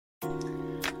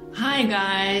Hi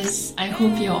guys, I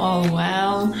hope you're all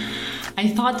well. I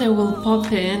thought I will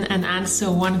pop in and answer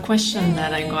one question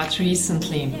that I got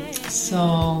recently.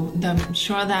 So I'm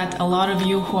sure that a lot of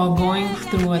you who are going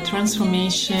through a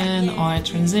transformation or a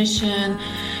transition,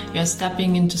 you're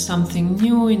stepping into something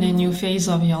new in a new phase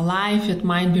of your life, it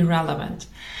might be relevant.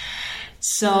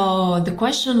 So the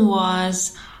question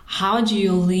was, how do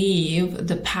you leave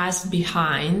the past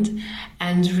behind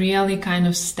and really kind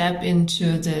of step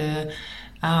into the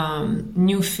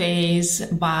new phase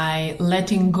by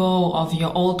letting go of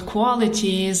your old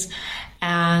qualities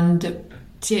and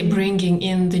bringing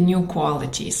in the new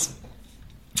qualities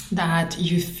that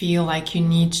you feel like you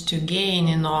need to gain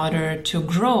in order to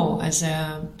grow as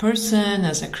a person,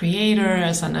 as a creator,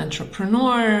 as an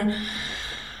entrepreneur,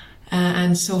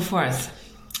 and so forth.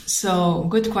 So,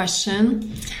 good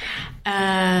question.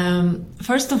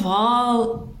 First of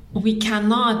all, we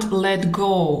cannot let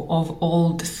go of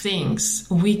old things.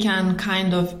 We can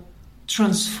kind of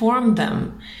transform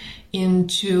them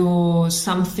into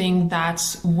something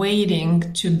that's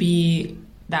waiting to be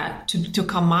to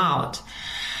come out.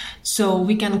 So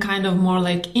we can kind of more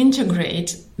like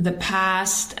integrate the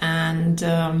past and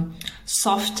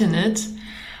soften it.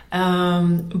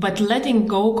 But letting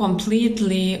go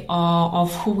completely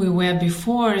of who we were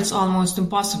before, it's almost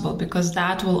impossible because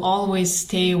that will always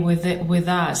stay with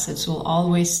us. It will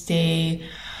always stay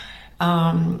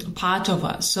part of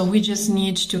us. So we just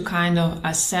need to kind of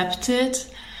accept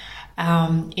it,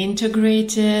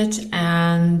 integrate it,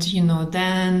 and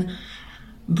then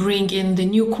bring in the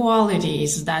new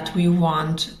qualities that we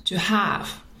want to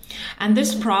have. And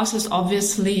this process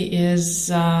obviously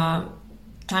is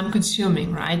time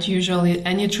consuming, right? Usually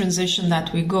any transition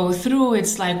that we go through,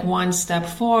 it's like one step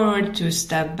forward, two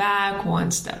step back,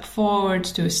 one step forward,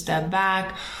 two step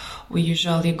back. We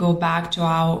usually go back to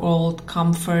our old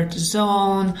comfort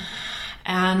zone.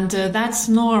 And that's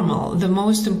normal. The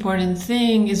most important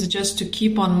thing is just to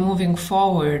keep on moving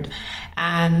forward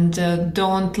and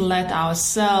don't let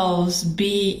ourselves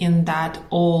be in that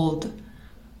old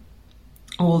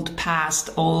past,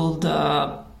 old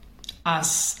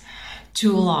us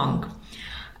too long.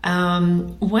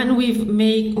 When we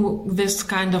make this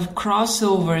kind of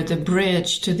crossover, the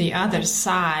bridge to the other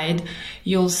side,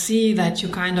 you'll see that you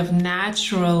kind of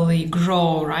naturally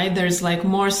grow, right? There's like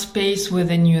more space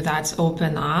within you has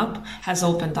opened up.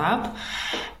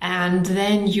 And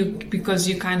then because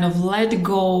you kind of let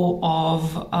go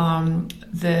of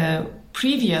the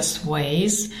previous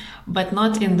ways, but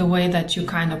not in the way that you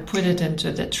kind of put it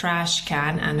into the trash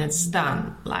can and it's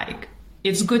done. Like,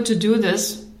 it's good to do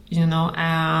this,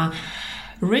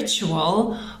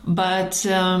 ritual, but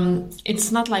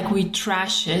it's not like we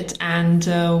trash it and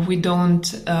we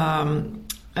don't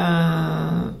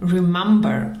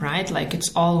remember, right? Like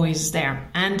it's always there.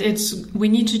 And we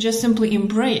need to just simply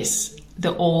embrace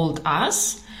the old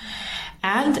us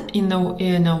and in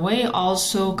a way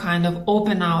also kind of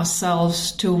open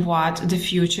ourselves to what the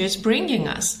future is bringing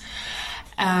us.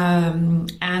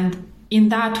 And in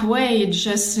that way, it's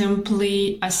just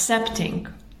simply accepting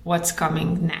what's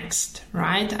coming next,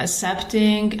 right?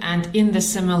 Accepting and in the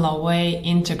similar way,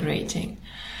 integrating.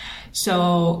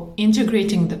 So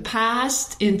integrating the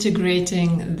past,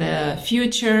 integrating the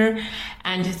future,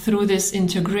 and through this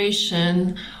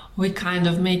integration, we kind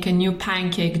of make a new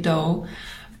pancake dough.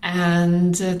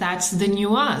 And that's the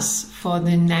new us for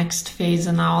the next phase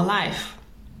in our life.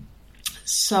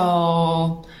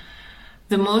 So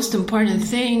the most important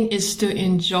thing is to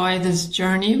enjoy this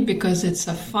journey because it's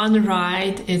a fun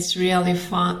ride. It's really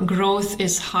fun. Growth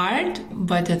is hard,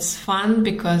 but it's fun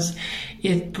because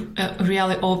it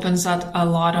really opens up a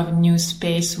lot of new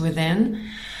space within.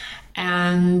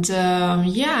 And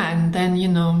and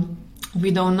then,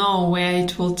 we don't know where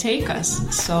it will take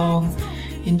us. So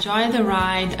enjoy the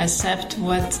ride, accept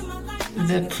what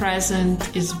the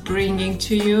present is bringing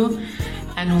to you,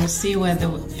 and we'll see where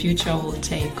the future will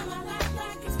take.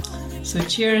 So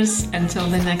cheers until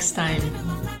the next time.